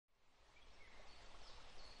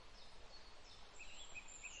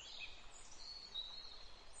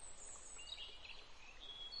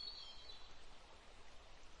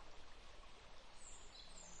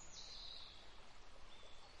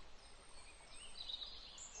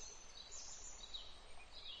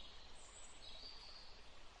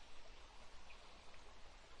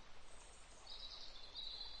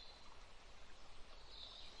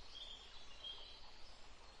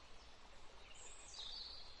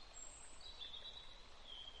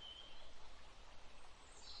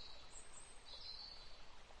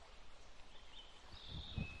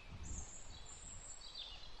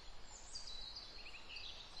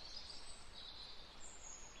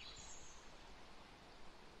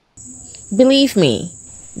Believe me,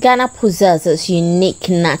 Ghana possesses unique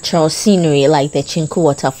natural scenery like the Chenku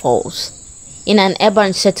Waterfalls. In an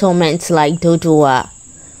urban settlement like Dodowa,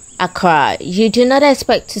 Accra, you do not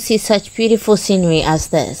expect to see such beautiful scenery as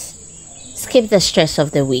this. Skip the stress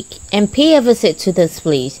of the week and pay a visit to this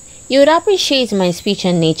place. You would appreciate my speech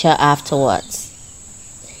on nature afterwards.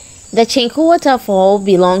 The Chenku Waterfall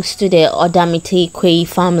belongs to the Odamite Kwei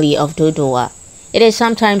family of Dodowa. It is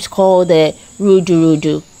sometimes called the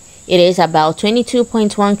Rudu. It is about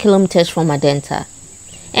 22.1 kilometers from Adenta,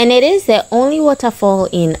 and it is the only waterfall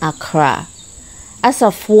in Accra. As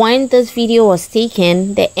of when this video was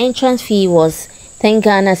taken, the entrance fee was 10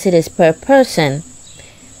 Ghana cedis per person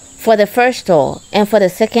for the first tour, and for the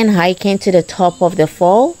second hiking to the top of the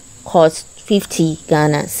fall cost 50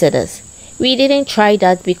 Ghana cedis. We didn't try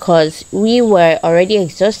that because we were already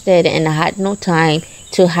exhausted and had no time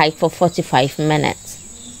to hike for 45 minutes.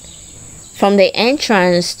 From the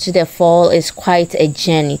entrance to the fall is quite a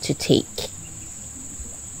journey to take.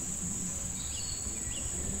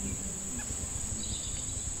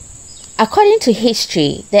 According to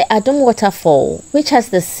history, the Adom Waterfall, which has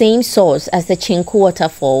the same source as the Chenku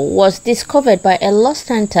Waterfall, was discovered by a lost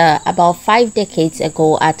hunter about 5 decades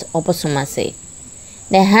ago at Obosomase.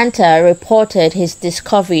 The hunter reported his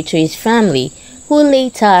discovery to his family, who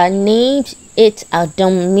later named it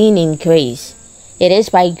Adom, meaning grace. It is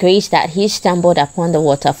by grace that he stumbled upon the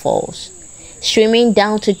waterfalls. Streaming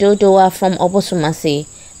down to Dodowa from Obosomase,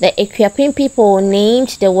 the Equiapin people named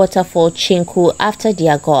the waterfall Chenku after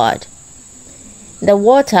their god. The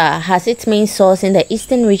water has its main source in the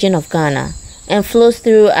eastern region of Ghana and flows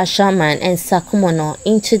through Ashaman and Sakumono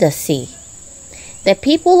into the sea. The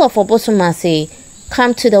people of Obosomase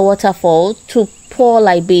come to the waterfall to pour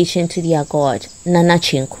libation to their god, Nana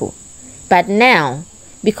Chenku. But now,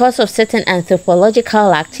 because of certain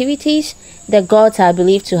anthropological activities, the gods are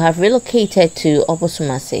believed to have relocated to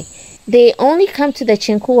Obosomase. They only come to the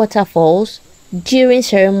Chenku waterfalls during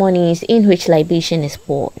ceremonies in which libation is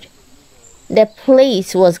poured. The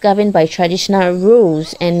place was governed by traditional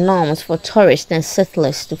rules and norms for tourists and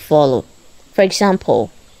settlers to follow. For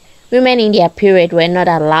example, women in their period were not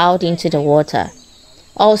allowed into the water.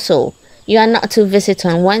 Also, you are not to visit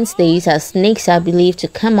on Wednesdays as snakes are believed to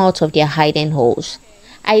come out of their hiding holes.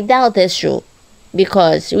 I doubt this rule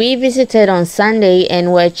because we visited on Sunday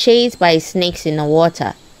and were chased by snakes in the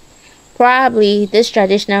water. Probably this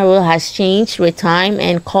traditional rule has changed with time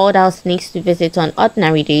and called out snakes to visit on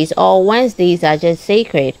ordinary days, or Wednesdays are just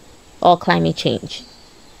sacred, or climate change.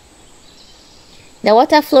 The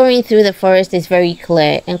water flowing through the forest is very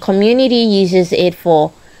clear and community uses it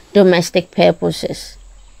for domestic purposes.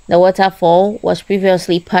 The waterfall was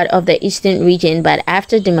previously part of the eastern region, but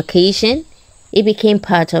after demarcation, it became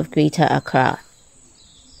part of Greater Accra.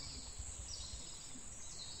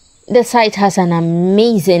 The site has an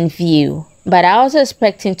amazing view, but I was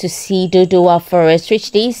expecting to see Dodowa forest,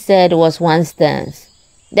 which they said was once dense.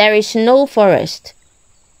 There is no forest.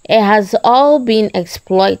 It has all been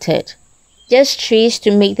exploited. Just trees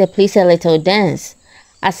to make the place a little dense.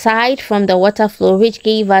 Aside from the water flow, which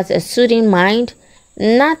gave us a soothing mind,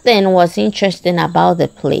 nothing was interesting about the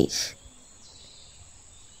place.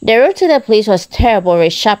 The road to the place was terrible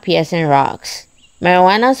with sharp piercing rocks.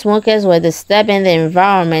 Marijuana smokers were disturbing the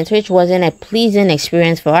environment, which wasn't a pleasing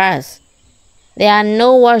experience for us. There are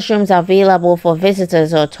no washrooms available for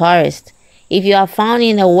visitors or tourists. If you are found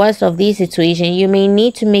in the worst of these situations, you may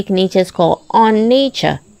need to make nature's call on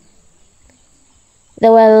nature.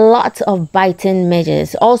 There were lots of biting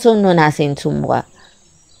midges, also known as intumwa,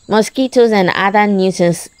 mosquitoes and other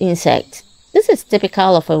nuisance insects. This is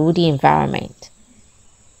typical of a woody environment.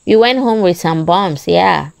 We went home with some bombs,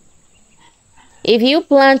 yeah. If you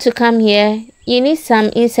plan to come here, you need some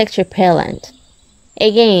insect repellent.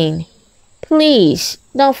 Again, please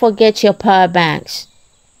don't forget your power banks.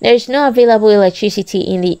 There is no available electricity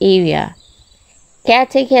in the area.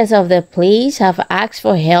 Caretakers of the place have asked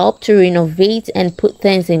for help to renovate and put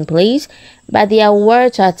things in place, but their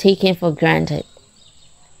words are taken for granted.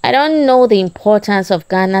 I don't know the importance of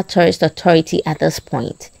Ghana Tourist Authority at this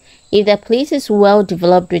point. If the place is well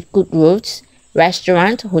developed with good roads,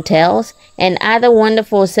 restaurants, hotels, and other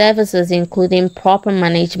wonderful services including proper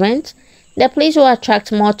management, the place will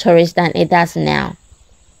attract more tourists than it does now.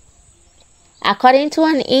 According to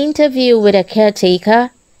an interview with a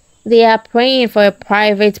caretaker, they are praying for a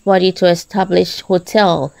private body to establish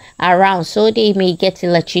hotel around so they may get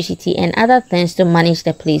electricity and other things to manage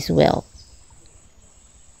the place well.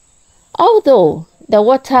 Although the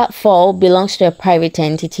waterfall belongs to a private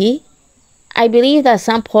entity, I believe that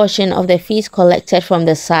some portion of the fees collected from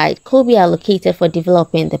the site could be allocated for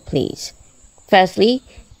developing the place. Firstly,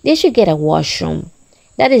 They should get a washroom.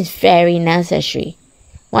 That is very necessary.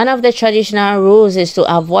 One of the traditional rules is to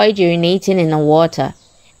avoid urinating in the water.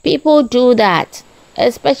 People do that,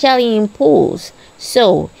 especially in pools.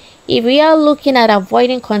 So, if we are looking at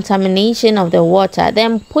avoiding contamination of the water,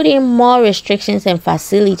 then put in more restrictions and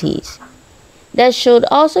facilities. There should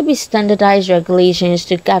also be standardized regulations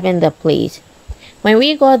to govern the place. When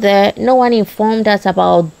we got there, no one informed us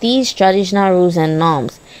about these traditional rules and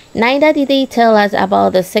norms. Neither did they tell us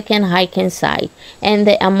about the second hiking site and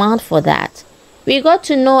the amount for that. We got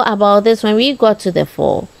to know about this when we got to the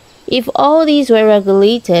fall. If all these were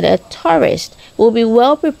regulated, a tourist will be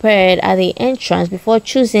well prepared at the entrance before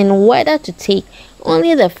choosing whether to take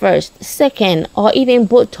only the first, second, or even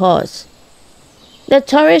both tours. The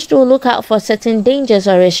tourist will look out for certain dangers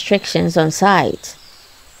or restrictions on site.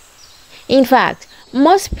 In fact,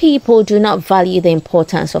 most people do not value the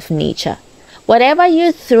importance of nature. Whatever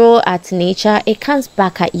you throw at nature, it comes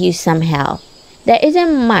back at you somehow. There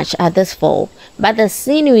isn't much at this fall, but the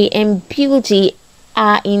scenery and beauty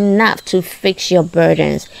are enough to fix your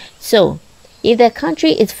burdens. So, if the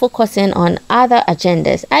country is focusing on other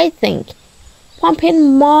agendas, I think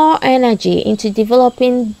pumping more energy into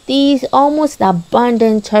developing these almost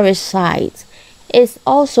abandoned tourist sites is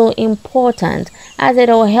also important, as it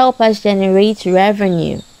will help us generate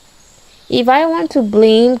revenue. If I want to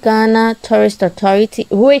blame Ghana Tourist Authority,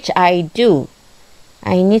 which I do,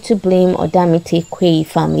 I need to blame Odamite Kwei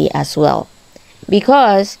family as well.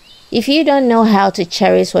 Because if you don't know how to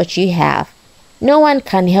cherish what you have, no one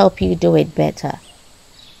can help you do it better.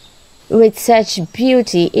 With such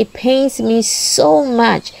beauty, it pains me so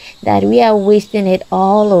much that we are wasting it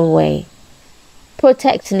all away.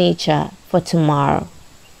 Protect nature for tomorrow.